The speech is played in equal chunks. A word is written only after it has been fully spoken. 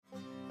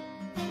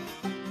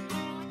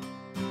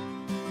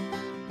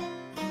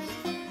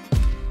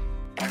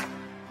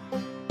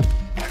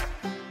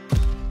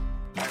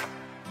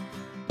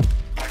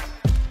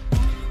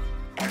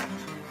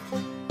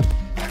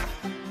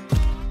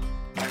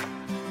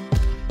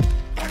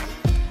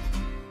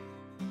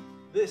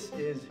This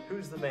is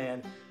Who's the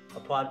Man, a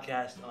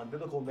podcast on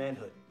biblical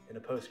manhood in a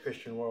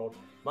post-Christian world.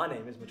 My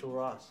name is Mitchell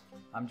Ross.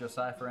 I'm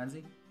Josiah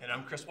Ferenzi. And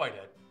I'm Chris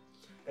Whitehead.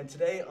 And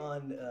today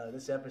on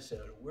this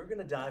episode, we're going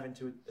to dive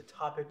into the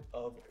topic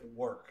of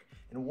work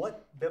and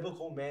what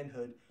biblical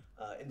manhood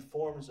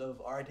informs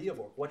of our idea of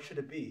work. What should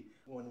it be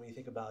when we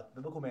think about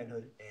biblical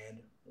manhood and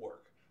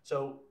work?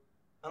 So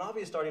an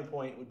obvious starting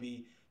point would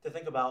be to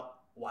think about,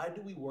 why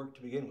do we work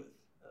to begin with?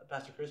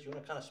 Pastor Chris, you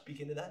want to kind of speak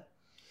into that?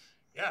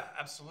 Yeah,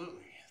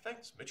 absolutely.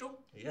 Thanks, Mitchell.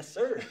 Yes,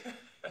 sir.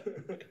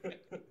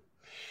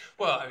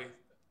 Well,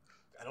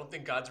 I don't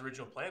think God's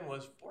original plan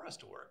was for us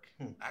to work.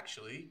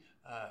 Actually,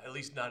 at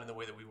least not in the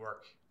way that we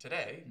work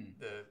today.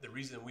 The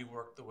reason we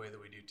work the way that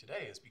we do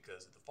today is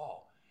because of the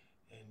fall.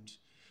 And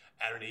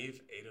Adam and Eve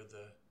ate of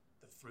the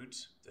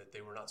fruit that they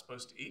were not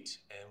supposed to eat.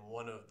 And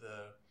one of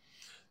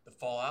the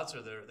fallouts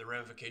or the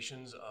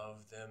ramifications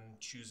of them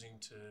choosing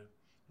to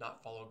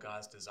not follow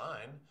God's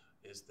design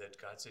is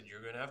that God said, you're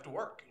going to have to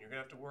work, and you're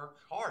going to have to work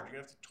hard. You're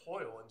going to have to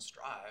toil and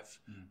strive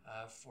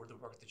for the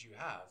work that you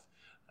have.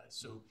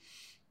 So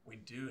we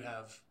do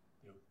have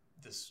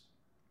this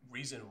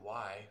reason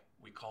why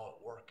we call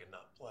it work and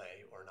not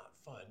play or not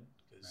fun,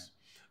 because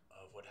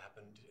of what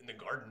happened in the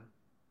garden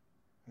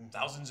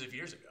thousands of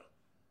years ago.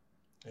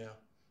 Yeah.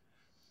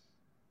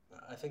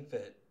 I think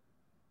that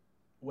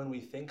when we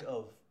think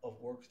of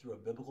work through a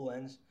biblical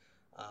lens,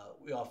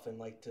 we often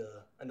like to,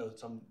 I know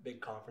some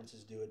big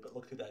conferences do it, but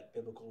look through that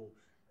biblical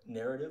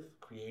narrative,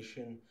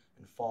 creation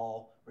and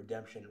fall,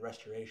 redemption,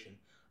 restoration.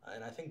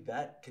 And I think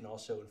that can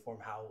also inform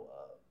how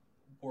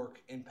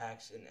work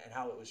impacts and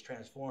how it was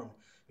transformed.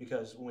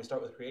 Because when we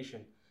start with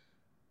creation,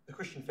 the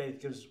Christian faith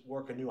gives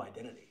work a new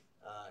identity.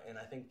 And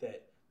I think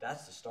that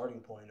that's the starting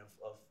point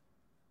of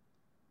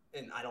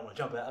and I don't want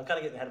to jump ahead. I'm kind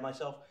of getting ahead of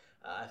myself.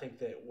 I think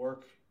that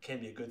work can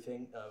be a good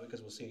thing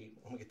because we'll see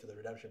when we get to the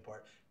redemption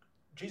part.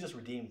 Jesus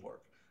redeemed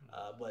work.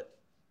 But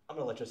I'm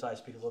going to let Josiah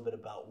speak a little bit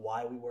about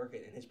why we work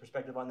and his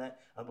perspective on that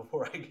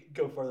before I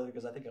go further,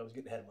 because I think I was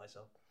getting ahead of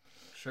myself.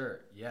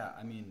 Sure. Yeah.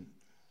 I mean,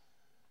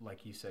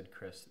 like you said,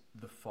 Chris,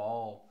 the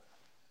fall,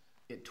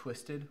 it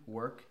twisted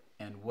work,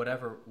 and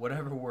whatever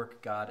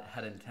work God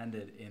had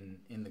intended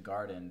in the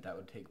garden that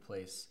would take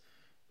place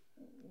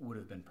would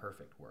have been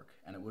perfect work,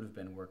 and it would have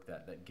been work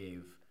that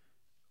gave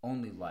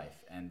only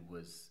life and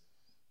was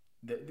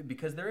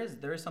because there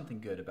is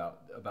something good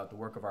about the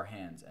work of our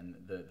hands and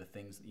the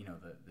things,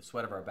 the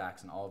sweat of our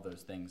backs and all of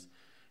those things.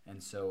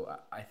 And so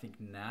I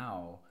think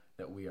now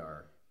that we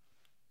are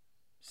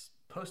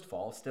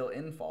post-fall, still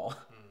in fall,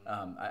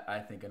 I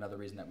think another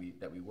reason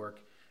that we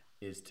work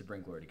is to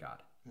bring glory to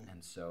God.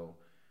 And so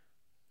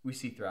we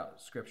see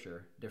throughout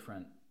Scripture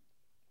different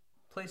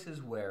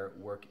places where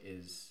work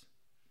is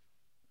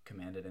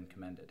commanded and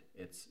commended.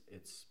 It's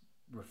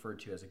referred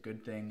to as a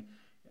good thing.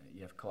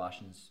 You have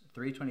Colossians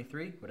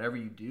 3:23, whatever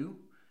you do,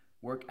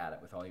 work at it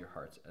with all your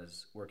hearts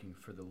as working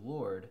for the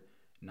Lord,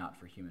 not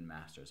for human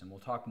masters. And we'll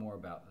talk more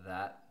about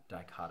that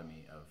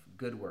dichotomy of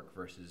good work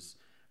versus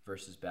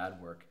bad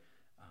work.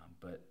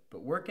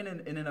 But work in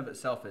and of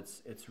itself,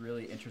 it's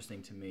really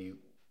interesting to me.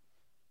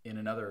 In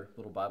another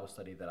little Bible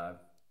study that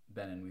I've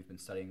been in, we've been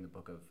studying the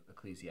book of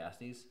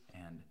Ecclesiastes,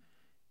 and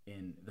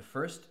in the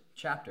first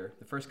chapter,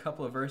 the first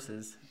couple of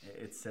verses,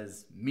 it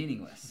says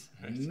meaningless.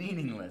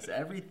 Meaningless.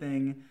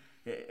 Everything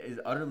is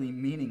utterly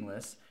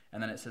meaningless.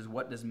 And then it says,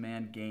 what does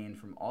man gain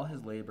from all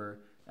his labor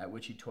at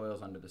which he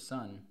toils under the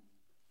sun?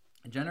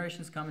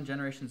 Generations come and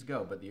generations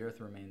go, but the earth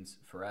remains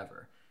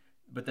forever.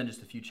 But then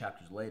just a few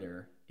chapters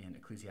later, in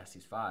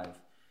Ecclesiastes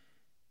 5,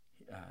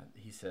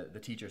 the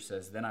teacher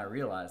says, then I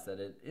realized that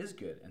it is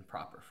good and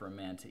proper for a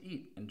man to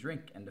eat and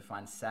drink and to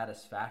find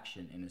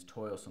satisfaction in his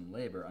toilsome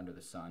labor under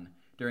the sun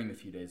during the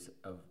few days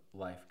of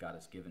life God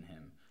has given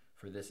him,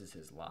 for this is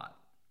his lot.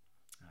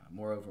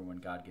 Moreover, when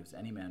God gives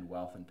any man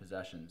wealth and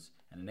possessions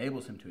and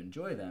enables him to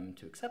enjoy them,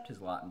 to accept his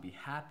lot and be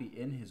happy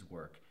in his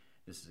work,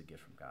 this is a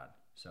gift from God.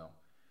 So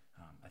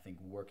I think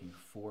working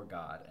for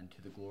God and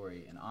to the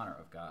glory and honor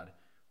of God,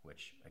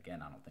 which,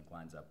 again, I don't think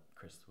lines up,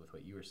 Chris, with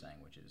what you were saying,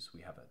 which is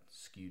we have a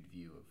skewed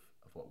view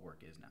of what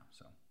work is now.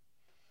 So,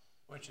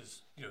 which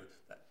is,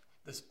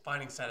 this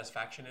finding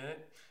satisfaction in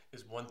it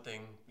is one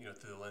thing,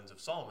 through the lens of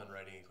Solomon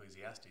writing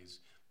Ecclesiastes,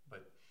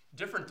 but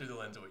different through the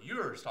lens of what you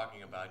were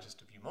talking about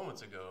just a few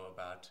moments ago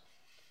about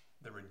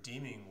the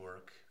redeeming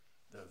work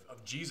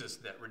of Jesus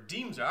that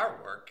redeems our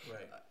work.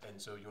 Right. And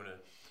so you want to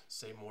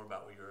say more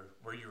about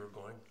where you were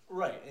going?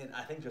 Right. And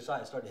I think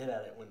Josiah started to hit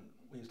at it when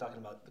he was talking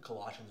about the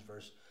Colossians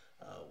verse,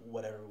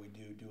 whatever we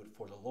do it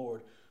for the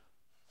Lord.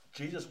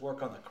 Jesus'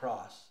 work on the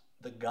cross,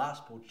 the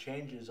gospel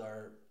changes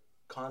our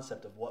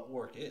concept of what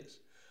work is.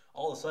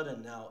 All of a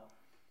sudden now,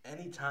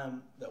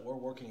 anytime that we're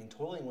working and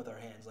toiling with our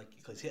hands, like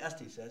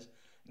Ecclesiastes says,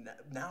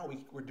 now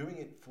we're doing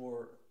it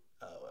for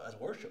as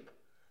worship,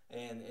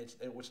 and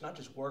it's not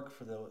just work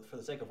for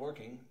the sake of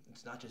working.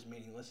 It's not just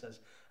meaningless,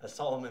 as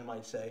Solomon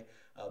might say,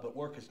 but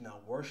work is now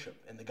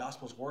worship, and the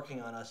gospel's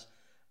working on us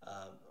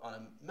on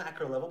a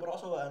macro level, but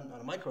also on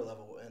a micro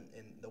level,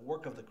 and the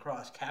work of the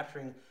cross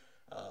capturing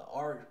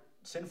our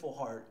sinful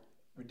heart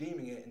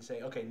redeeming it and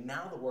saying, okay,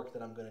 now the work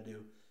that I'm going to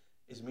do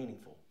is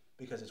meaningful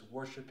because it's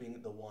worshiping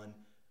the one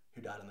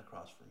who died on the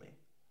cross for me.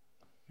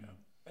 Yeah.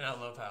 And I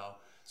love how,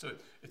 so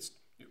it's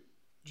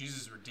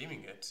Jesus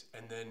redeeming it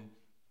and then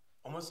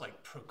almost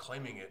like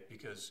proclaiming it,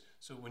 because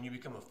so when you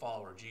become a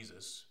follower of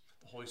Jesus,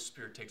 the Holy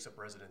Spirit takes up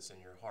residence in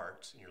your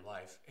heart, in your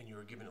life, and you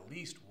are given at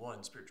least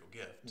one spiritual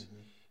gift,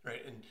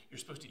 right? And you're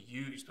supposed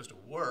to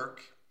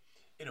work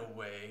in a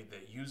way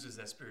that uses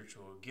that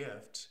spiritual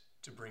gift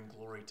to bring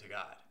glory to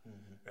God,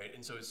 right?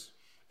 And so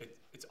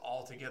it's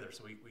all together.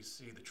 So we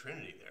see the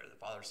Trinity there, the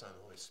Father, Son, and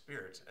the Holy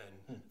Spirit,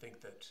 and think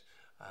that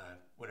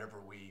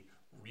whenever we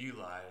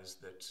realize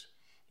that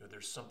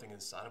there's something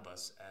inside of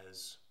us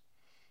as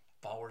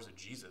followers of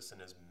Jesus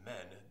and as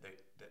men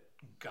that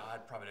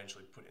God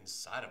providentially put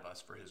inside of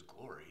us for his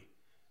glory,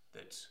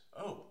 that,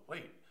 oh,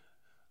 wait,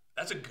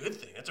 that's a good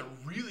thing. That's a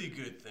really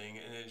good thing,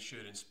 and it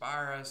should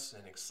inspire us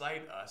and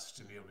excite us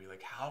to be able to be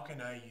like, how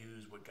can I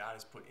use what God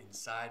has put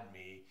inside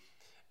me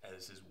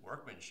as his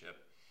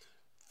workmanship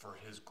for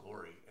his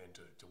glory and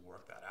to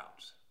work that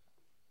out?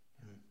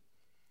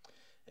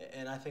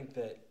 And I think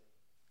that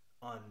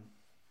on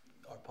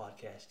our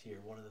podcast here,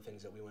 one of the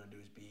things that we want to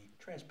do is be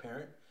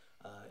transparent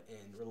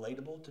and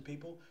relatable to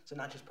people. So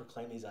not just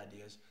proclaim these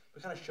ideas,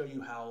 but kind of show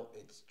you how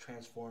it's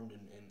transformed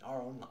in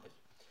our own life.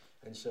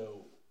 And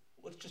so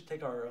let's just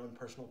take our own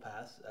personal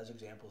paths as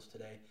examples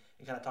today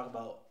and kind of talk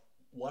about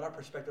what our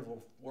perspective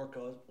of work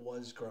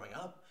was growing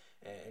up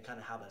and kind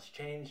of how that's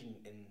changed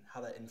and how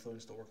that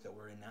influenced the work that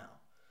we're in now.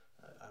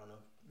 I don't know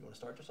if you want to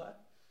start, Josiah?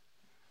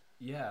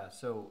 Yeah,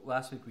 so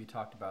last week we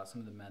talked about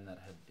some of the men that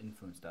had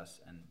influenced us,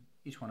 and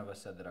each one of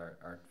us said that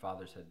our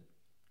fathers had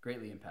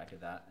greatly impacted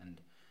that.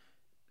 And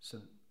so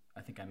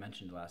I think I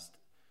mentioned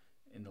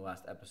in the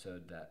last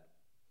episode that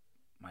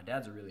my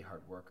dad's a really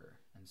hard worker.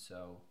 And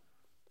so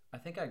I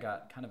think I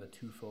got kind of a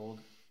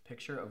twofold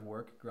picture of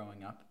work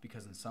growing up,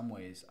 because in some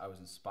ways I was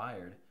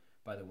inspired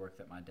by the work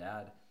that my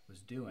dad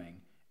was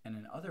doing. And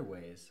in other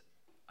ways,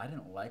 I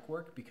didn't like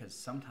work because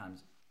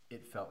sometimes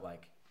it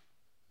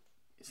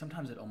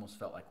almost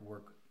felt like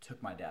work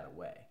took my dad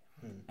away.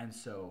 And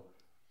so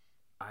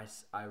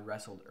I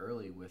wrestled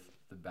early with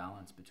the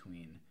balance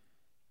between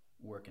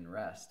work and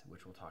rest,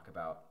 which we'll talk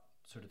about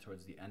sort of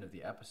towards the end of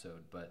the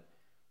episode, but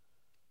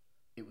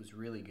it was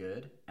really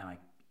good, and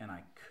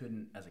I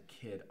couldn't as a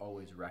kid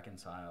always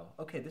reconcile,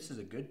 okay, this is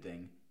a good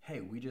thing.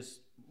 Hey, we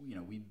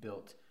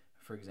built,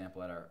 for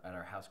example, at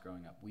our house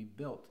growing up, we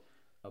built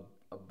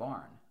a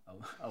barn,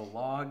 a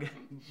log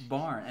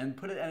barn, and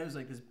it was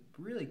like this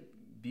really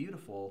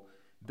beautiful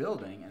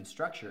building and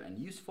structure and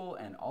useful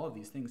and all of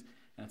these things.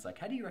 And it's like,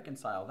 how do you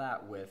reconcile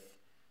that with,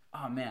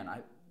 oh man,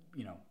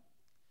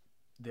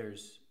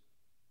 there's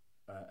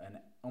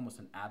almost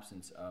an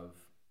absence of,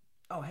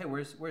 oh hey,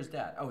 where's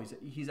dad? Oh,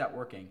 he's out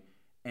working.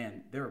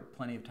 And there were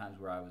plenty of times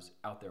where I was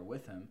out there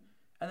with him,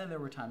 and then there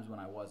were times when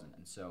I wasn't.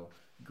 And so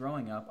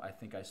growing up, I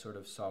think I sort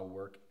of saw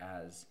work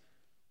as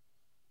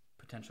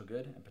potential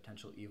good and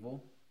potential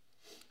evil.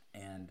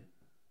 And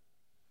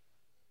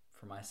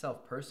for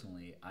myself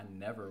personally, I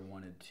never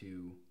wanted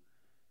to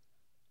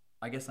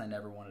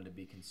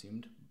be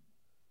consumed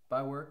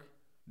by work.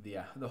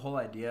 The whole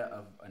idea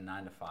of a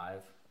 9 to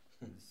 5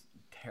 was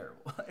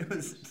terrible. It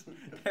was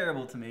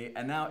terrible to me.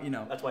 And now,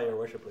 That's why you're a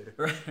worship leader.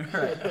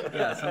 Right.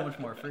 Yeah, so much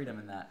more freedom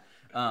in that.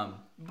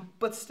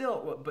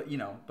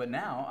 But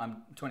now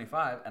I'm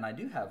 25 and I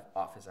do have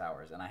office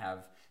hours, and I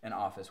have an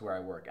office where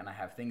I work, and I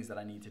have things that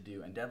I need to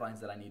do and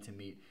deadlines that I need to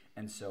meet.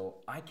 And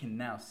so I can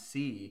now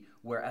see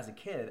where as a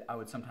kid I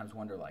would sometimes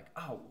wonder like,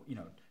 oh,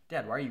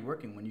 Dad, why are you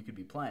working when you could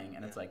be playing?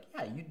 And it's like,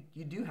 yeah,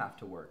 you do have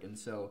to work. And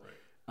so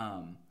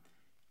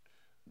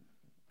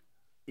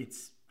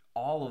it's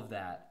all of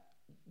that,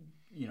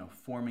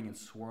 forming and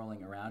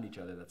swirling around each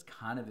other that's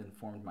kind of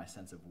informed my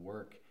sense of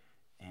work.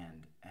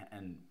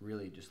 And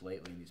really just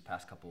lately in these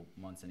past couple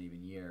months and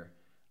even year,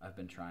 I've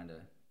been trying to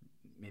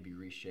maybe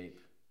reshape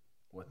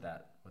what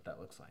that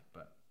looks like.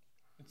 But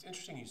it's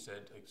interesting you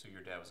said, like, so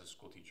your dad was a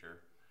school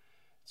teacher,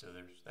 so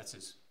that's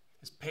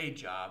his paid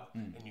job,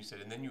 and you said,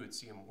 and then you would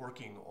see him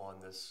working on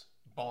this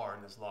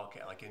barn, this log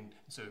cabin,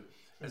 so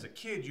as a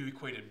kid you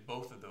equated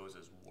both of those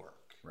as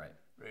work,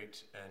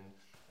 right?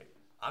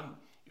 And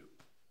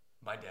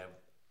my dad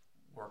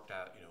worked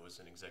out, was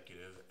an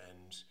executive,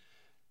 and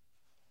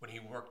when he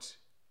worked,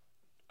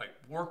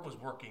 work was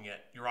working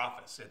at your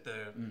office at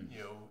the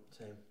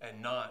Same.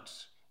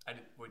 And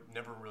would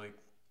never really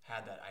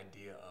had that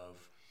idea of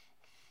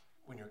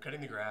when you're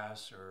cutting the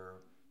grass or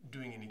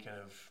doing any kind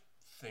of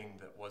thing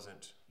that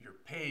wasn't your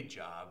paid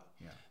job.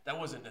 Yeah. That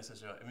wasn't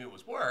necessarily, it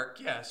was work,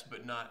 yes,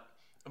 but not,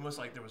 almost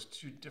like there was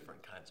two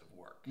different kinds of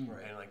work.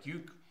 Right. And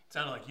it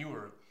sounded like you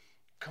were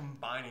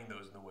combining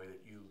those in the way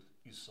that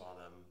you saw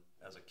them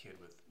as a kid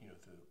with,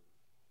 through,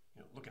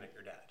 looking at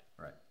your dad.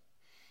 Right.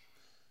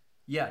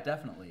 Yeah,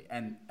 definitely.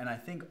 And I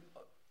think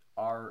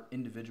our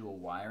individual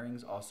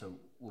wirings also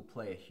will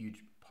play a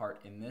huge part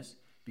in this,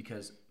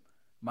 because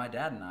my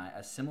dad and I,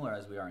 as similar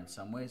as we are in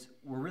some ways,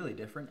 we're really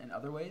different in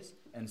other ways.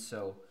 And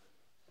so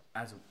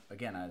as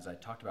I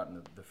talked about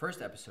in the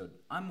first episode,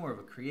 I'm more of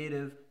a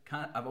creative.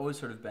 I've always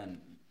sort of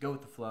been go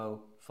with the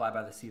flow, fly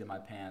by the seat of my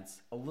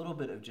pants. A little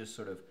bit of just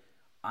sort of,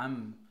 I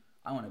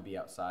want to be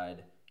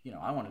outside.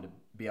 I wanted to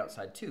be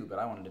outside too, but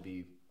I wanted to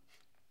be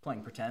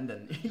playing pretend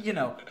and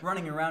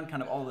running around,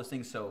 kind of all those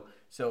things.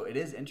 So it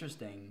is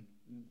interesting,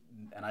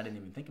 and I didn't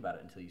even think about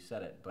it until you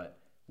said it. But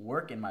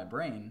work in my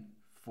brain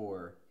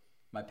for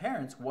my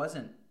parents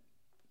wasn't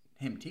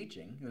him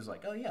teaching. It was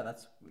like, oh yeah,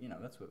 that's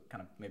what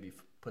kind of maybe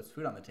puts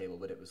food on the table.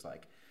 But it was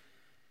like,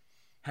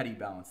 how do you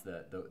balance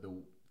the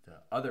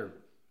other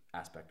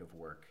aspect of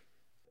work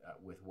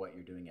with what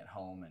you're doing at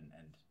home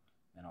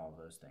and all of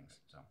those things.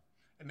 So.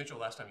 And Mitchell,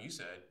 last time you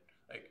said,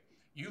 like,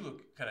 you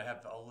kind of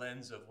have a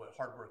lens of what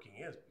hardworking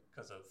is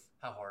because of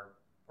how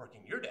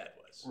hardworking your dad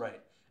was.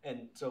 Right.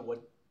 And so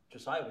what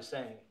Josiah was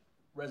saying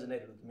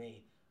resonated with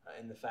me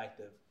in the fact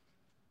of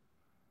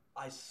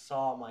I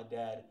saw my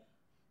dad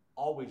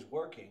always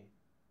working,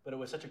 but it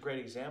was such a great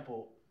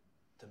example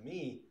to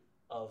me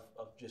of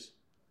just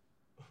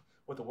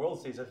what the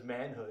world sees as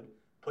manhood,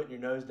 putting your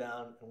nose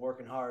down and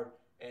working hard.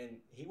 And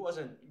he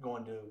wasn't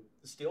going to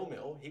the steel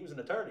mill. He was an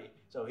attorney.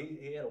 So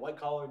he had a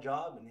white-collar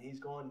job, and he's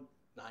going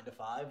 9 to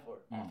 5, or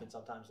often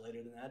sometimes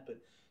later than that.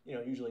 But,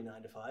 usually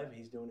 9 to 5.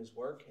 He's doing his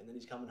work, and then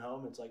he's coming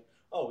home. It's like,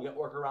 oh, we got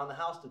work around the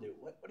house to do.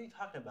 What are you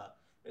talking about?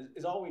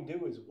 Is all we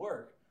do is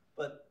work.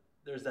 But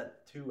there's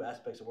that two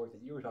aspects of work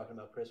that you were talking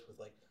about, Chris, with,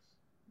 like,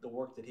 the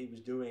work that he was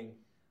doing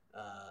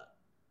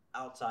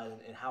outside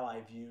and how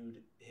I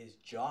viewed his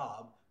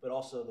job, but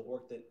also the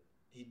work that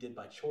he did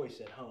by choice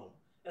at home.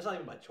 And it's not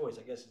even by choice.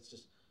 I guess it's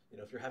just,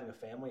 if you're having a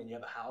family and you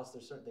have a house,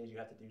 there's certain things you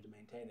have to do to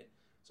maintain it.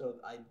 So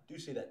I do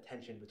see that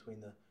tension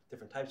between the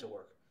different types of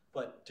work.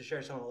 But to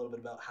share someone a little bit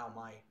about how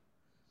my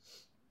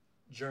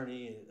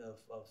journey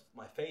of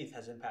my faith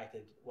has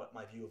impacted what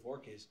my view of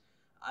work is,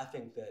 I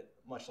think that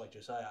much like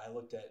Josiah, I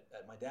looked at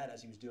my dad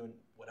as he was doing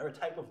whatever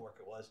type of work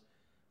it was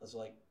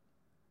like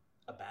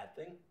a bad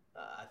thing.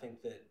 I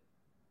think that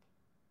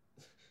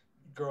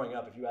growing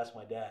up, if you ask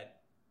my dad,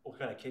 what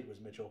kind of kid was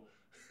Mitchell,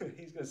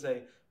 he's going to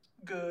say,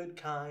 good,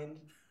 kind,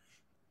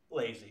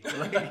 lazy.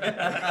 That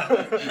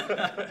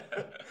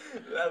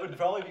would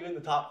probably be in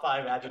the top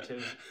 5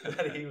 adjectives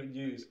that he would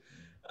use.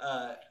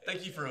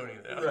 Thank you for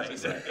owning that.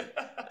 Right.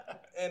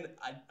 And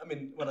I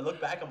mean, when I look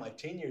back on my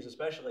teen years,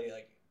 especially,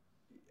 like,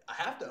 I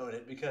have to own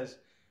it because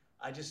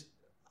I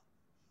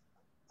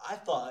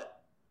thought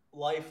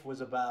life was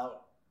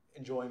about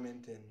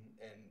enjoyment and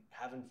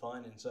having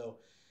fun. And so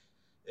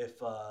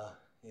if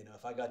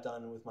I got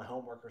done with my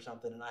homework or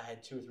something and I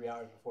had 2 or 3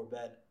 hours before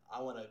bed,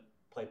 I want to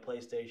play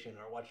PlayStation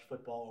or watch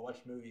football or watch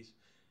movies.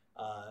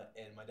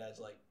 And my dad's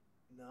like,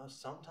 no,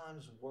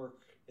 sometimes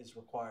work is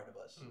required of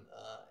us.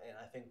 And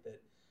I think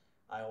that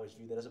I always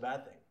viewed that as a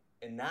bad thing.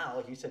 And now,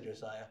 like you said,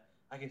 Josiah,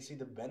 I can see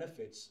the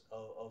benefits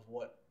of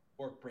what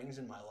work brings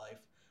in my life.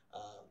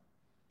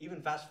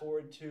 Even fast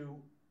forward to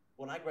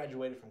when I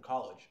graduated from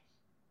college,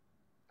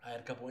 I had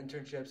a couple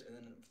internships, and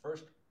then the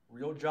first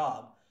real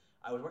job,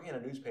 I was working at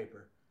a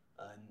newspaper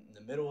in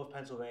the middle of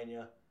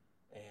Pennsylvania,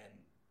 and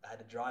I had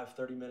to drive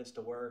 30 minutes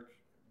to work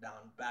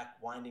down back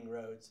winding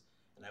roads,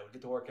 and I would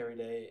get to work every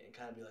day and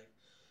kind of be like,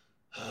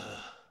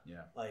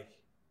 yeah, like,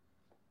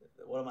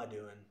 what am I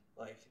doing?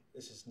 Like,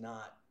 is this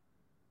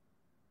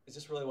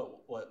really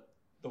what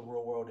the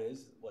real world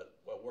is,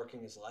 what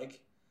working is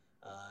like?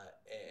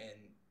 And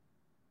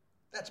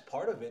that's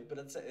part of it, but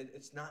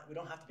it's not, we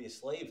don't have to be a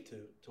slave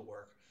to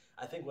work.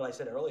 I think what I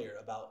said earlier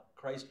about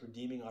Christ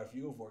redeeming our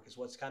view of work is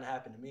what's kind of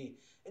happened to me.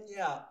 And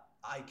yeah,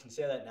 I can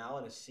say that now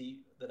in a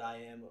seat that I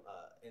am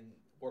in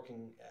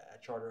working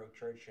at Charter Oak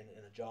Church and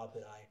in a job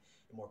that I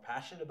am more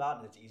passionate about,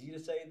 and it's easy to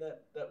say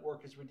that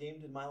work is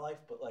redeemed in my life,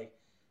 but like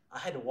I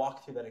had to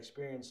walk through that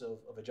experience of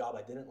a job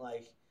I didn't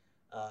like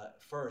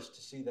first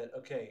to see that,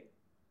 okay,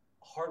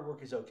 hard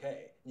work is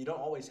okay. You don't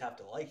always have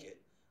to like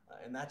it,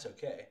 and that's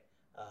okay.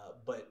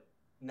 But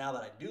now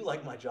that I do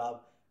like my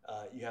job,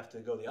 you have to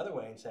go the other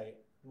way and say,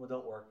 well,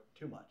 don't work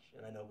too much.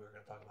 And I know we were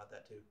going to talk about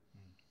that too.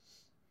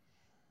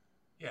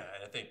 Yeah,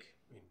 and I think,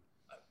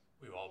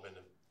 we've all been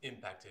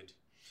impacted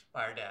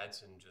by our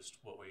dads and just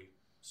what we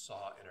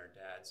saw in our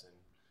dads and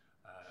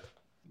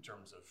in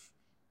terms of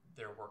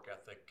their work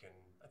ethic. And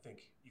I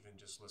think even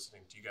just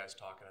listening to you guys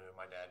talking, I know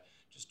my dad,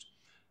 just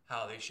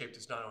how they shaped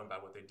us not only by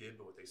what they did,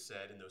 but what they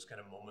said in those kind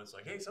of moments.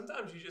 Like, hey,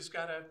 sometimes you just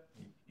gotta,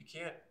 you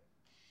can't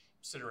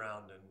sit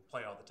around and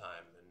play all the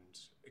time.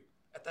 And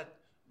at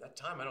that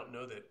time, I don't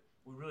know that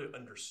we really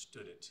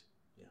understood it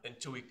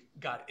until we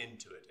got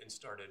into it and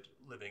started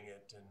living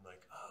it. And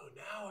like, oh,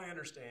 now I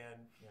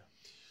understand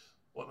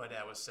what my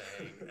dad was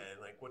saying and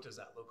like, what does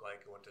that look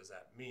like and what does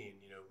that mean?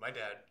 My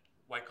dad,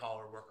 white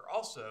collar worker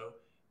also,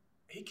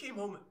 he came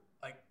home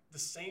like the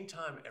same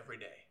time every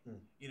day, and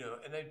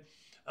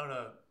I don't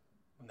know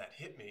when that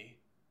hit me,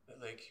 that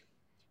like,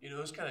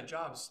 those kind of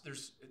jobs,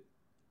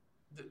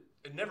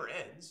 it never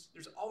ends.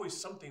 There's always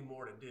something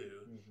more to do.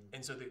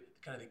 And so the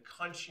kind of the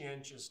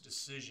conscientious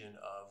decision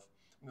of,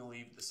 I'm going to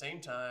leave at the same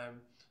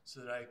time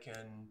so that I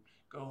can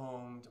go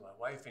home to my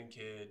wife and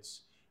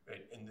kids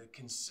right? And the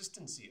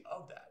consistency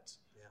of that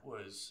Yeah.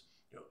 was,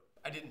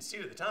 I didn't see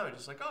it at the time. I was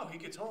just like, oh, he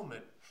gets home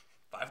at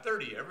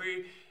 5:30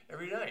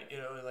 every night,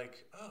 and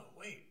like, oh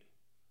wait,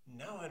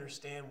 now I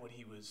understand what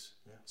he was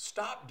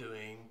stopped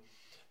doing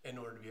in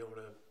order to be able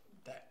to.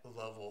 That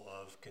level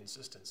of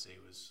consistency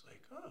was like,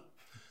 oh,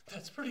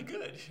 that's pretty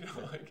good.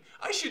 Like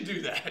I should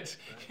do that,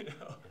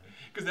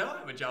 because now I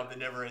have a job that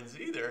never ends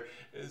either.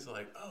 It's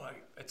like, oh,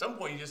 at some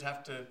point you just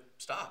have to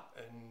stop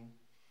and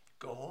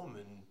go home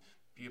and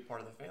be a part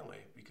of the family,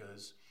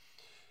 because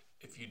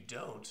if you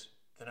don't,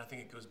 then I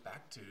think it goes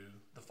back to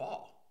the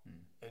fall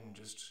and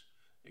just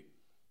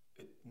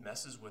it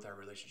messes with our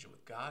relationship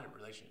with God. It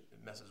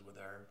messes with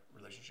our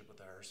relationship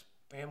with our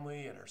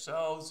family and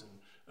ourselves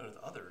and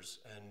with others.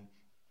 And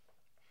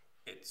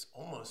it's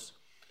almost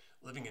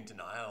living in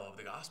denial of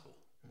the gospel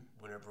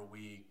whenever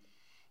we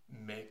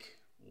make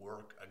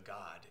work a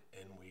god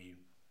and we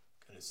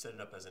kind of set it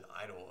up as an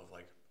idol of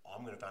like, oh,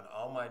 I'm going to find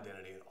all my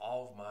identity and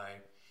all of my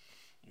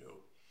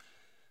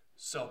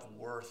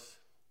self-worth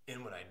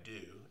in what I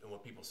do and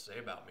what people say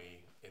about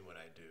me in what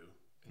I do,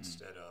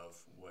 instead of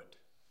what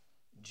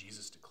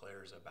Jesus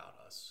declares about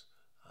us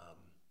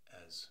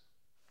as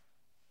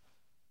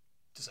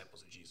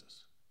disciples of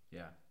Jesus.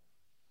 Yeah.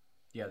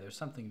 Yeah, there's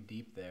something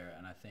deep there,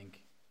 and I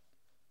think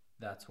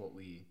that's what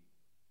we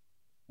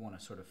want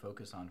to sort of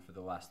focus on for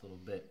the last little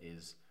bit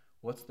is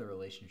what's the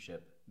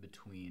relationship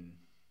between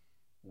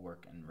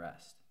work and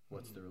rest?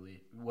 What's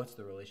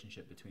the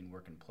relationship between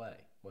work and play?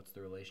 What's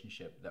the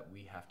relationship that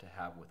we have to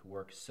have with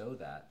work so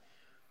that,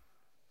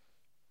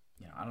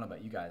 I don't know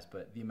about you guys,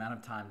 but the amount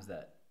of times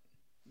that,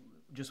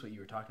 just what you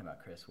were talking about,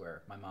 Chris,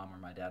 where my mom or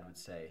my dad would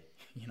say,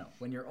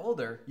 when you're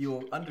older,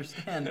 you'll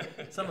understand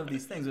some of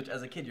these things, which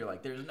as a kid, you're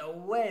like, there's no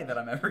way that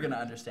I'm ever going to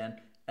understand.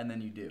 And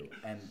then you do.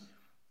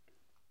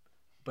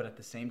 But at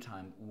the same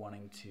time,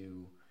 wanting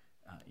to,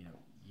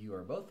 you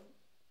are both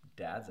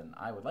dads, and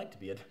I would like to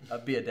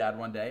be a dad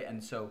one day.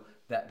 And so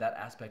that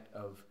aspect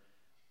of,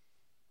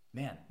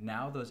 man,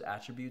 now those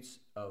attributes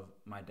of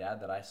my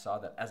dad that I saw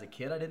that as a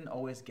kid I didn't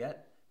always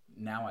get,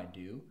 now I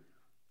do.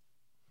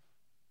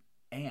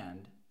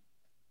 And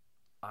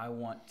I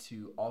want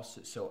to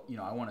also,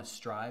 I want to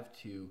strive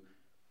to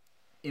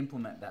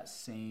implement that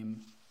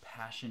same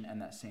passion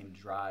and that same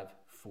drive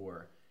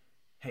for,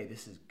 hey,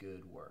 this is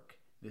good work.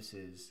 This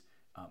is,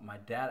 my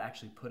dad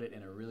actually put it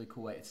in a really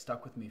cool way. It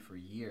stuck with me for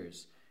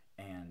years,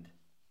 and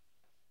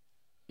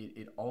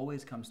it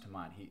always comes to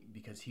mind.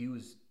 Because he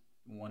was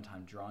one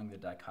time drawing the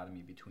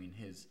dichotomy between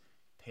his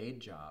paid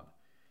job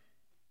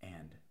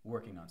and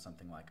working on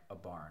something like a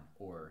barn,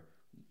 or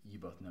you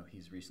both know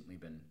he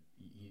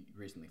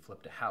recently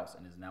flipped a house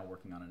and is now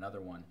working on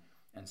another one.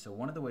 And so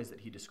one of the ways that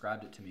he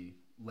described it to me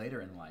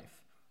later in life,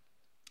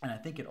 and I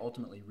think it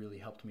ultimately really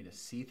helped me to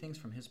see things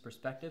from his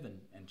perspective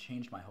and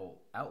change my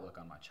whole outlook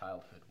on my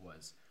childhood,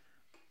 was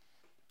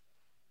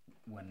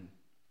when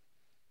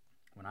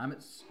I'm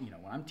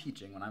when I'm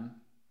teaching, when I'm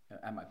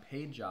at my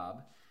paid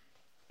job,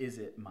 is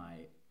it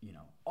my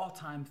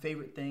all-time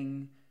favorite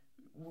thing?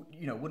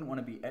 Wouldn't want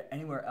to be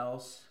anywhere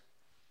else.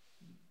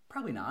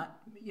 Probably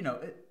not.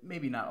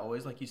 Maybe not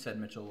always. Like you said,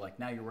 Mitchell, like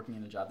now you're working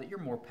in a job that you're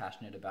more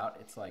passionate about.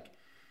 It's like,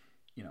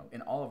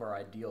 in all of our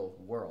ideal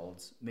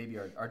worlds, maybe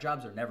our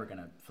jobs are never going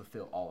to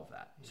fulfill all of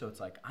that. So it's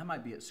like, I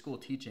might be at school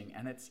teaching,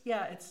 and it's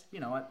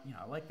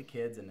I like the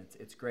kids, and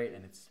it's great,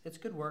 and it's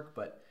good work,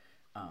 but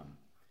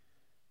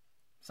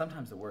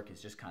sometimes the work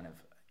is just kind of,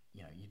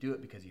 you do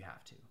it because you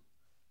have to.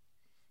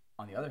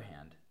 On the other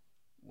hand,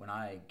 when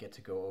I get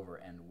to go over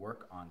and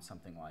work on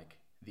something like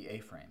the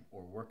A-frame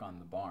or work on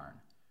the barn,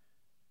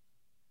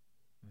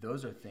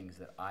 those are things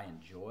that I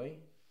enjoy,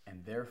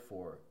 and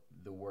therefore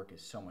the work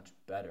is so much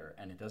better,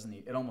 and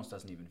it almost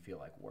doesn't even feel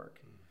like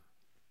work.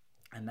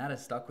 And that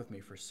has stuck with me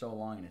for so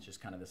long, and it's just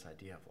kind of this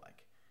idea of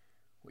like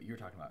what you were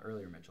talking about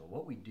earlier, Mitchell.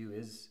 What we do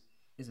is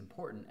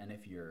important, and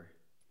if you're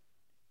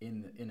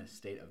in a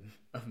state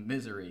of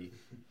misery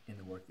in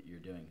the work that you're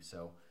doing,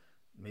 so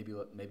maybe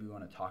we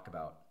want to talk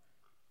about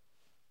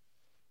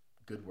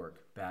good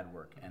work, bad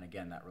work, and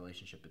again that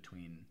relationship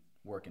between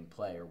work and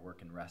play or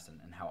work and rest,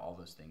 and how all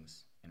those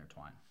things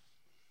intertwine.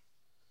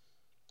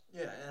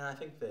 Yeah, and I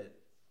think that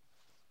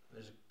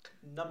there's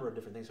a number of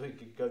different things we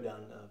could go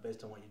down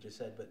based on what you just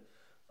said, but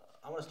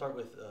I want to start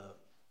with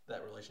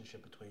that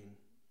relationship between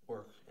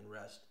work and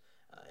rest.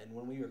 And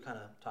when we were kind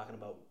of talking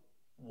about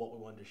what we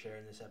wanted to share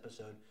in this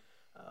episode,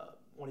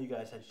 one of you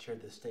guys had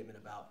shared this statement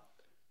about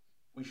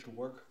we should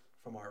work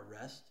from our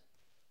rest,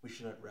 we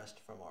shouldn't rest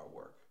from our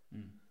work.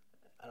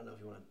 I don't know if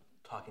you want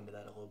to talk into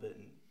that a little bit,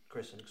 and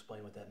Chris, and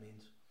explain what that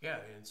means. Yeah,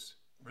 it's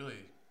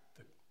really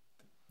the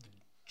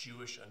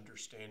Jewish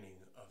understanding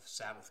of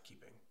Sabbath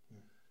keeping.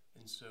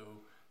 And so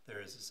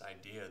there is this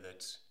idea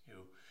that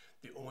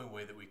the only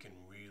way that we can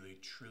really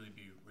truly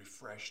be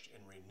refreshed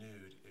and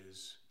renewed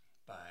is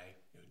by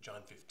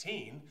John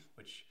 15,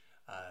 which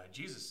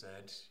Jesus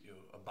said,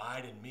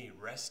 abide in me,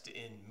 rest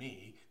in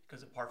me,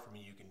 because apart from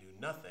me you can do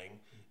nothing.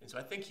 And so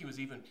I think he was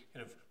even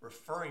kind of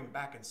referring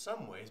back in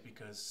some ways,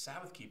 because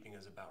Sabbath keeping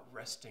is about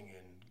resting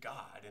in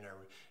God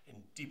and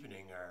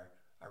deepening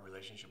our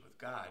relationship with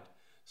God,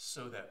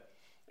 so that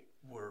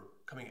we're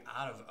coming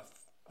out of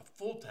a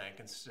full tank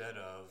instead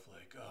of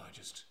like, oh,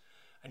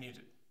 I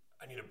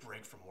need a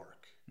break from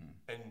work.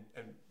 And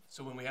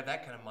so when we have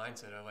that kind of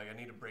mindset of like, I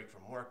need a break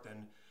from work,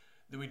 then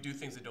we do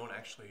things that don't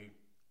actually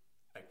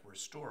like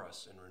restore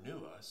us and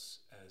renew us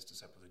as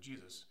disciples of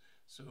Jesus.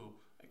 So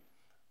like,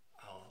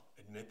 I'll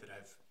admit that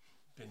I've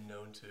been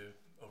known to,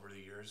 over the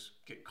years,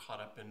 get caught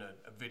up in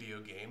a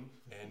video game,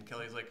 and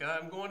Kelly's like,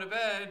 I'm going to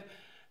bed.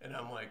 And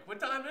I'm like, what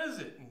time is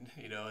it?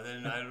 And,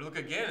 and then I look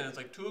again, and it's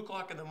like 2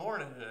 o'clock in the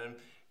morning, and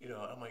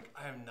I'm like,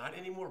 I am not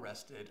any more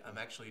rested. I'm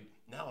actually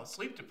now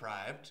sleep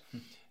deprived,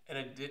 and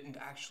I didn't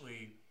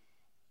actually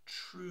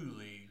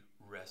truly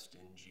rest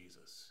in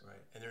Jesus. Right.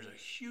 And there's a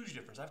huge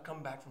difference. I've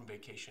come back from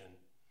vacation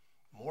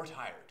more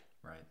tired.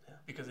 Right. Yeah.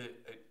 Because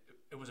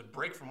it was a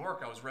break from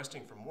work. I was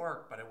resting from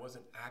work, but I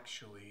wasn't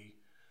actually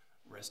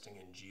resting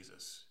in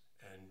Jesus.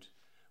 And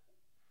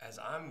as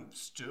I'm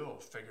still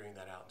figuring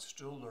that out and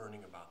still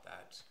learning about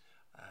that,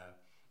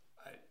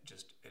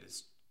 it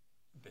has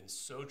been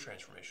so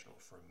transformational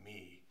for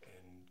me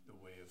in the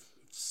way of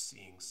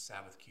seeing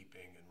Sabbath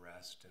keeping and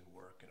rest and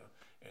work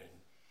and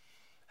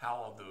how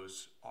all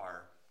those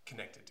are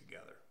connected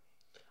together.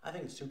 I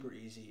think it's super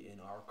easy in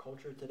our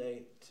culture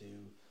today to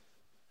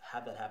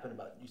have that happen.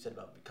 You said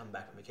about coming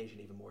back from vacation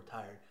even more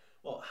tired.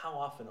 Well, how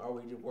often are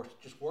we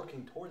just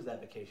working towards that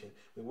vacation?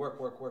 We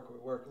work,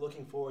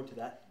 looking forward to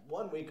that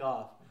 1 week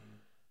off,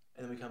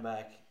 and then we come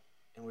back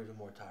and we're even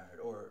more tired.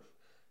 Or,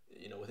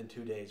 within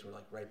 2 days, we're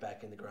like right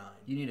back in the grind.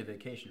 You need a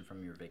vacation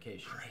from your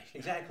vacation. Right.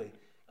 Exactly.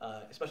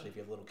 Especially if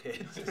you have little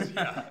kids.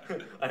 Yeah.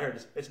 I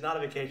heard it's not a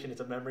vacation; it's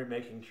a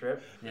memory-making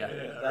trip. Yeah.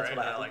 That's right.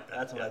 what I like that.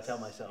 That's what Yes. I tell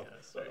myself.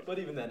 Yes, right. But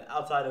even then,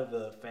 outside of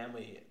the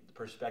family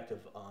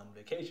perspective on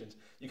vacations,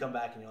 you come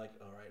back and you're like,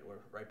 all right, we're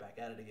right back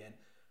at it again.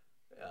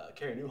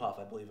 Carrie Newhoff,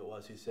 I believe it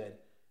was, who said,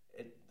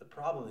 the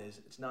problem is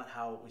it's not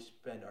how we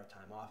spend our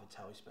time off, it's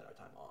how we spend our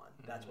time on.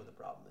 That's what the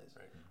problem is.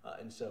 Right.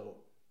 And so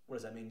what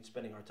does that mean,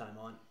 spending our time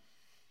on?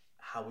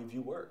 How we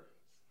view work.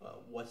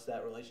 What's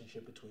that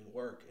relationship between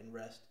work and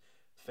rest,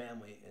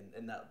 family,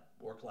 and that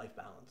work-life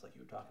balance like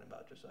you were talking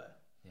about, Josiah?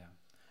 Yeah.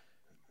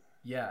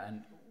 Yeah,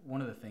 and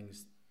one of the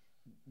things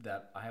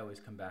that I always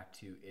come back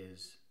to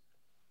is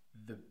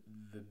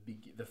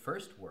the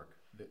first work,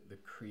 the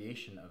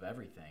creation of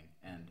everything,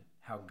 and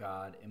how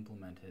God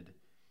implemented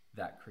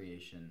that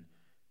creation,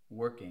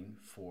 working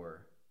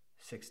for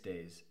 6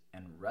 days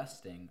and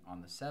resting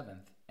on the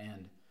seventh,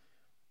 and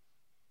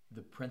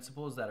the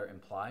principles that are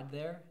implied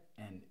there,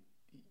 and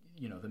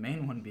the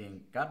main one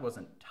being God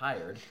wasn't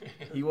tired.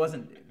 He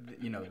wasn't.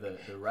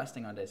 The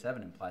resting on day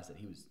 7 implies that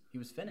he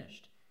was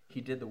finished.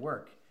 He did the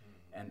work,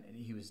 and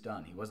he was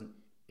done. He wasn't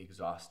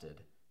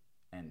exhausted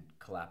and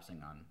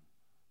collapsing on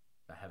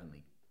a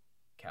heavenly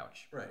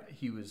couch. Right.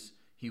 He was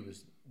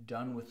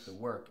done with the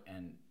work,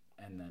 and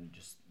then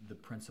just the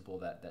principle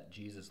that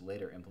Jesus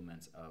later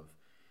implements of,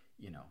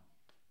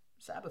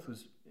 Sabbath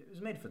was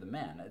made for the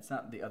man. It's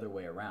not the other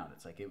way around.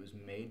 It's like it was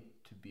made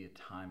to be a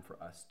time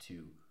for us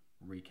to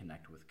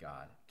reconnect with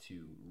God,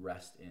 to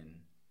rest in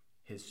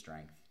His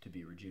strength, to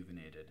be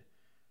rejuvenated,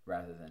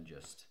 rather than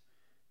just,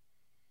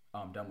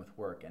 I'm done with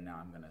work and now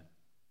I'm going to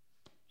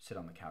sit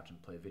on the couch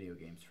and play video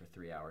games for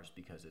 3 hours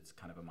because it's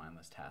kind of a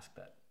mindless task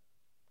that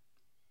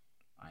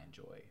I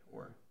enjoy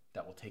or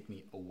that will take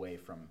me away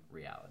from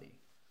reality.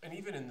 And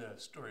even in the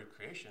story of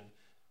creation,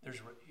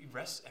 he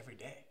rests every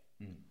day,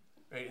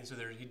 right? And so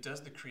he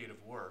does the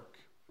creative work,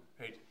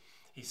 right?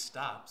 He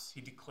stops, he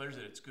declares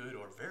that it's good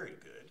or very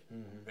good,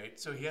 right?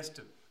 So he has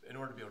to, in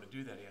order to be able to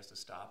do that, he has to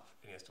stop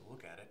and he has to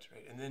look at it,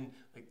 right? And then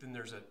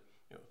there's it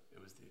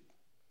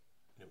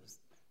was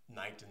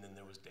night and then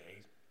there was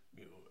day,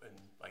 and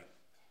like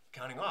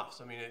counting off.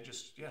 So I mean,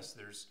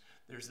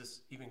 there's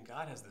this, even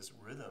God has this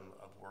rhythm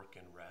of work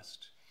and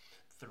rest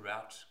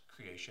throughout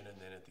creation, and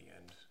then at the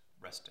end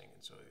resting.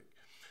 And so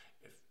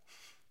if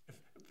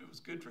it was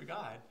good for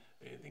God,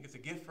 I think it's a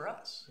gift for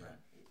us. Right.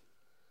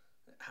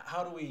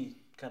 How do we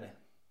kind of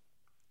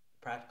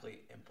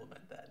practically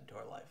implement that into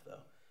our life,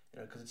 though?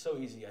 Because it's so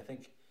easy. I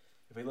think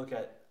if we look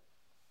at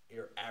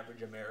your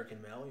average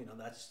American male,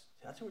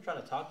 that's who we're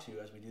trying to talk to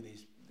as we do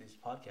these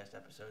podcast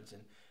episodes,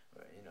 and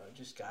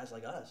just guys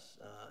like us.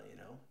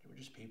 We're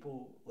just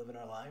people living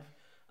our life.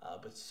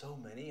 But so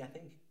many, I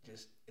think,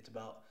 just it's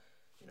about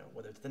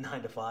whether it's the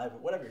 9 to 5 or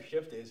whatever your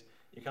shift is.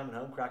 You're coming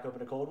home, crack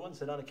open a cold one,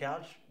 sit on a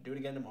couch, do it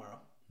again tomorrow.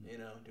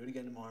 Do it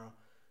again tomorrow.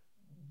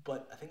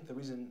 But I think the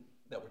reason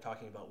that we're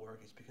talking about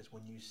work is because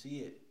when you see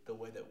it the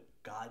way that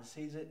God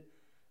sees it,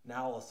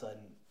 now all of a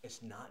sudden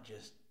it's not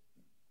just,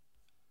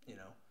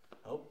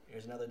 oh,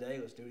 here's another day,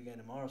 let's do it again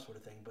tomorrow sort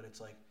of thing, but it's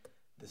like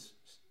this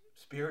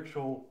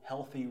spiritual,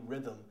 healthy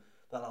rhythm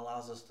that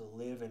allows us to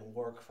live and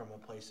work from a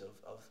place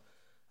of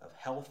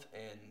health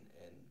and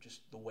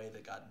just the way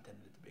that God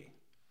intended it to be.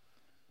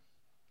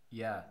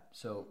 Yeah,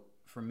 so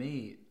for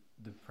me,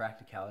 the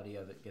practicality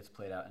of it gets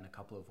played out in a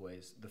couple of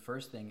ways. The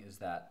first thing is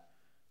that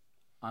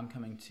I'm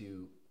coming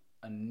to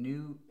a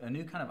new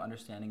kind of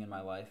understanding in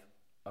my life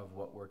of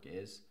what work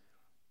is.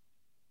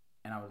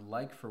 And I would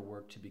like for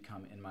work to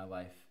become in my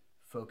life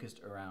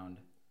focused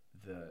around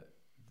the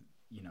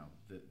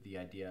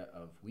idea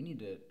of we need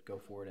to go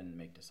forward and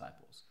make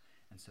disciples.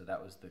 And so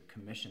that was the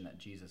commission that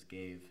Jesus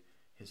gave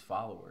his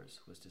followers,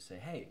 was to say,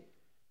 hey,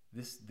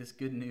 this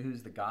good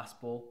news, the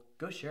gospel,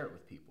 go share it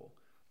with people.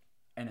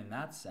 And in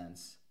that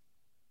sense,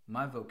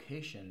 my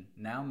vocation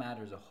now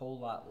matters a whole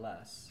lot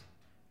less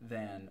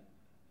than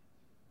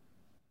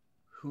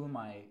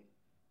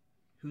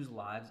whose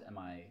lives am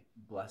I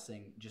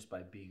blessing just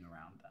by being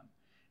around them.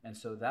 And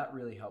so that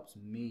really helps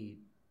me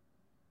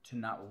to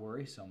not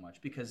worry so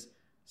much, because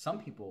some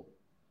people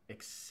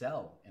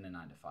excel in a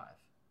 9-to-5.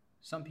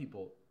 Some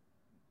people,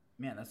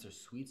 man, that's their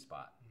sweet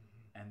spot.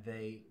 Mm-hmm. And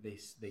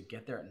they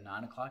get there at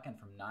 9 o'clock, and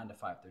from 9 to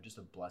 5, they're just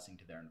a blessing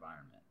to their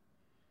environment.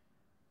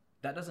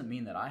 That doesn't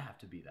mean that I have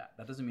to be that.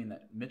 That doesn't mean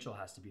that Mitchell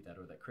has to be that,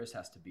 or that Chris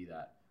has to be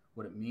that.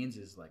 What it means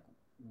is, like,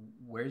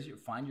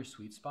 find your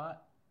sweet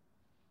spot,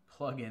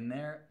 plug in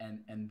there,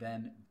 and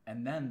then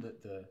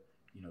the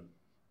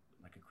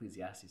like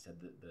Ecclesiastes said,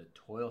 the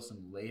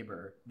toilsome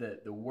labor,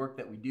 the work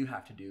that we do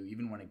have to do,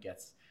 even when it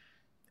gets,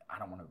 I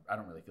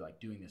don't really feel like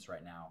doing this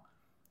right now.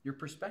 Your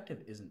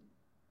perspective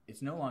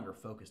it's no longer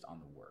focused on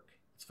the work.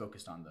 It's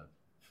focused on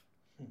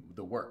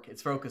the work.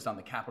 It's focused on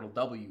the capital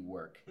W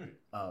work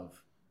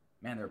of,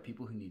 man, there are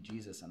people who need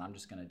Jesus, and I'm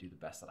just going to do the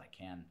best that I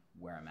can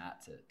where I'm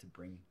at to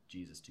bring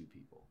Jesus to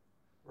people.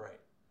 Right.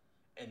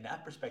 And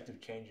that perspective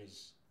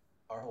changes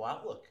our whole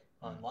outlook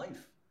on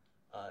life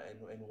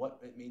and what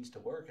it means to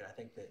work. And I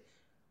think that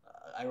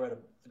I read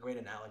a great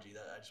analogy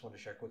that I just want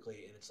to share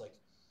quickly, and it's like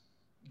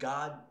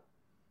God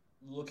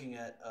looking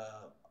at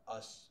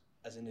us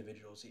as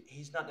individuals.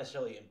 He's not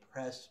necessarily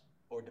impressed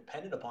or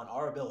dependent upon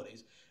our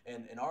abilities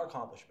and our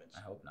accomplishments.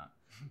 I hope not.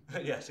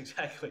 Yes,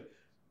 exactly.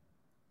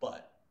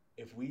 But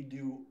if we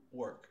do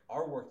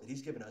our work that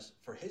he's given us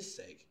for his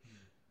sake,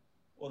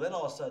 well, then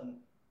all of a sudden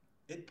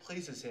it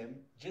pleases him,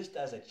 just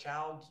as a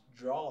child's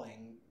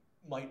drawing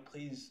might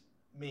please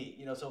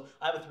me. So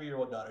I have a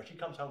 3-year-old daughter. She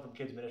comes home from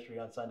kids ministry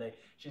on Sunday.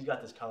 She's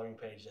got this coloring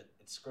page that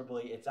it's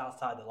scribbly. It's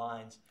outside the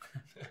lines.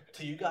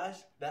 To you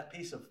guys, that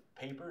piece of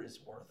paper is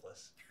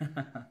worthless.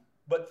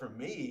 But for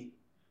me,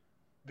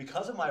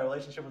 because of my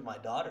relationship with my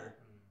daughter,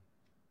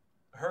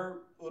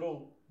 her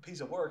little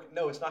piece of work,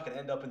 no, it's not going to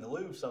end up in the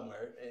Louvre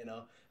somewhere,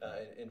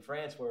 in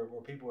France where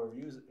people are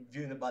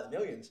viewing it by the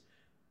millions.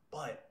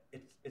 But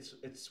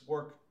it's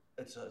work.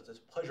 It's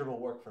pleasurable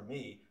work for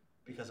me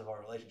because of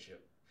our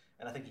relationship.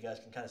 And I think you guys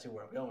can kind of see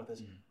where I'm going with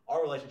this.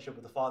 Our relationship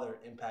with the Father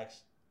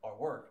impacts our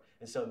work.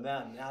 And so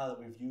now that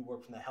we view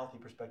work from the healthy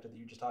perspective that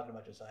you're just talking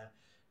about, Josiah,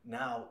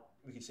 now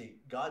we can see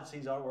God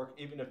sees our work,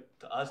 even if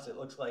to us it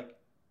looks like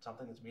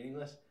something that's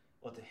meaningless.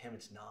 Well, to him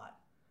it's not.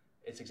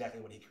 It's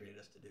exactly what he created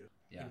us to do.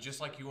 Yeah. And just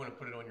like you want to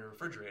put it on your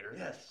refrigerator,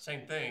 yes,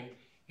 same thing.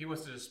 He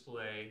wants to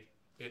display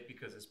it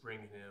because it's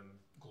bringing him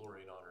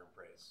glory and honor and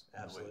praise.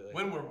 Absolutely.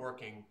 When we're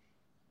working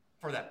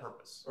for that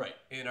purpose. Right.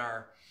 In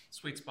our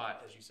sweet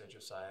spot, as you said,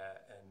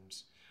 Josiah, and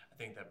I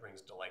think that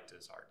brings delight to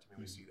his heart. I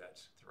mean, we see that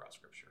throughout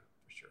Scripture,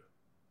 for sure.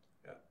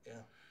 Yeah.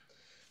 Yeah.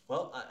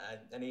 Well,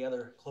 any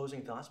other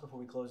closing thoughts before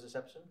we close this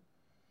episode?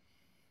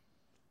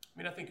 I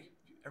mean, I think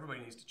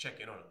everybody needs to check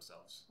in on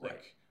themselves. Right.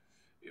 Like,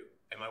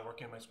 am I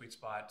working in my sweet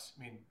spot?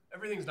 I mean,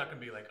 everything's not going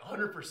to be like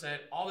 100%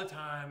 all the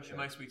time in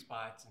my sweet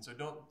spots. And so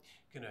don't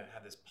going to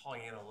have this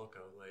Pollyanna look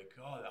of like,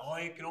 oh,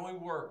 I can only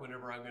work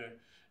whenever I'm going to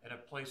at a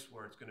place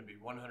where it's going to be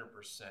 100%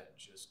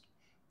 just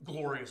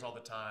glorious all the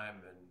time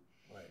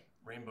and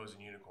rainbows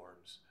and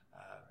unicorns.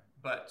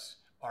 But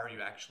are you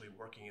actually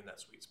working in that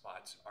sweet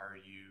spot? Are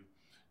you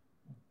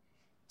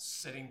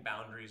setting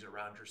boundaries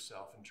around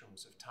yourself in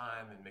terms of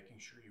time and making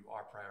sure you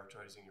are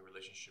prioritizing your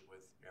relationship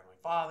with your Heavenly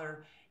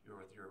Father,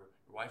 with your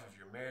wife if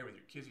you're married, with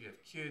your kids if you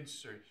have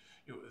kids, or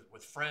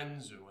with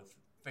friends, or with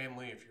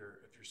family if you're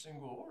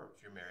single or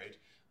if you're married?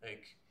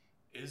 Like,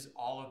 is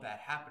all of that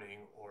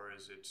happening, or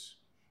is it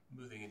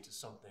moving into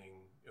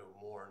something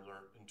more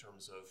in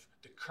terms of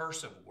the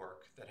curse of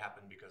work that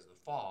happened because of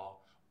the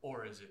fall,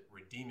 or is it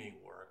redeeming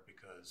work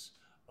because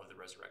of the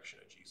resurrection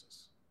of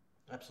Jesus?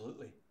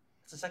 Absolutely.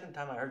 It's the second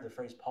time I heard the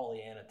phrase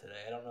Pollyanna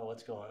today. I don't know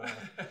what's going on.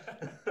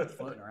 It's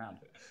floating around.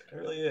 It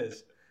really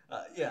is.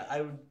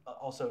 I would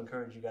also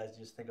encourage you guys to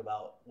just think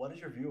about, what is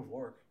your view of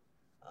work?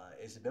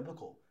 Is it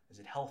biblical? Is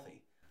it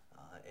healthy?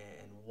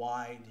 And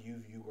why do you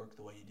view work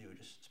the way you do?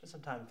 Just spend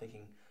some time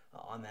thinking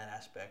on that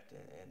aspect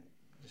and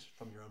just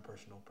from your own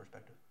personal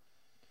perspective.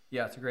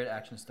 Yeah, it's a great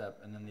action step.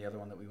 And then the other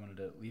one that we wanted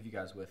to leave you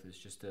guys with is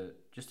just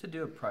to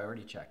do a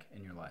priority check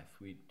in your life.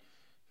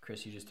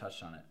 Chris, you just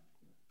touched on it.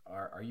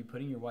 Are you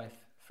putting your wife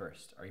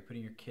first? Are you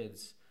putting your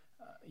kids,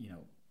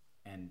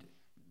 and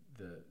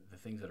the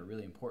things that are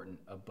really important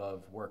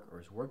above work? Or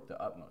is work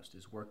the utmost?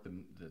 Is work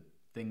the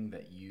thing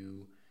that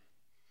you,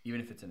 even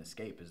if it's an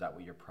escape, is that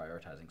what you're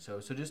prioritizing? So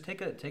just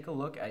take a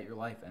look at your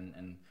life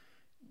and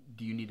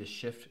do you need to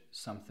shift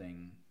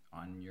something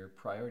on your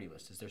priority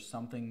list? Is there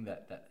something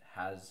that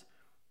has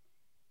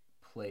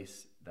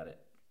place that it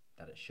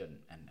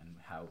shouldn't, and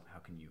how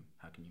can you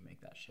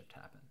make that shift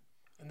happen?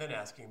 And then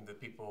asking the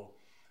people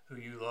who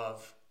you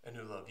love and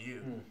who love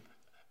you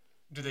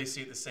do they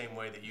see it the same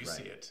way that you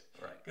see it?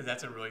 Right. Because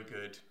that's a really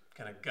good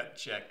kind of gut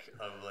check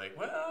of like,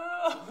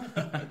 well,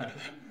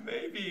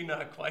 maybe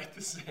not quite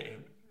the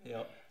same.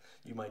 Yep.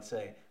 You might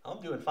say,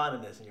 I'm doing fine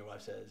in this, and your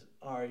wife says,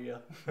 are you?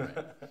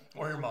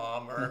 Or your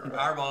mom, or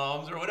our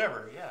moms, or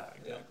whatever. Yeah,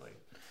 exactly.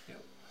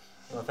 Yep.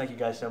 Well, thank you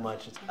guys so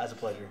much. It's a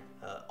pleasure.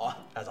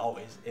 As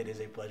always, it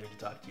is a pleasure to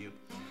talk to you.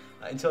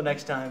 Until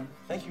next time,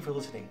 thank you for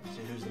listening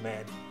to Who's the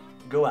Man.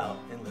 Go out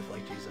and live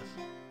like Jesus.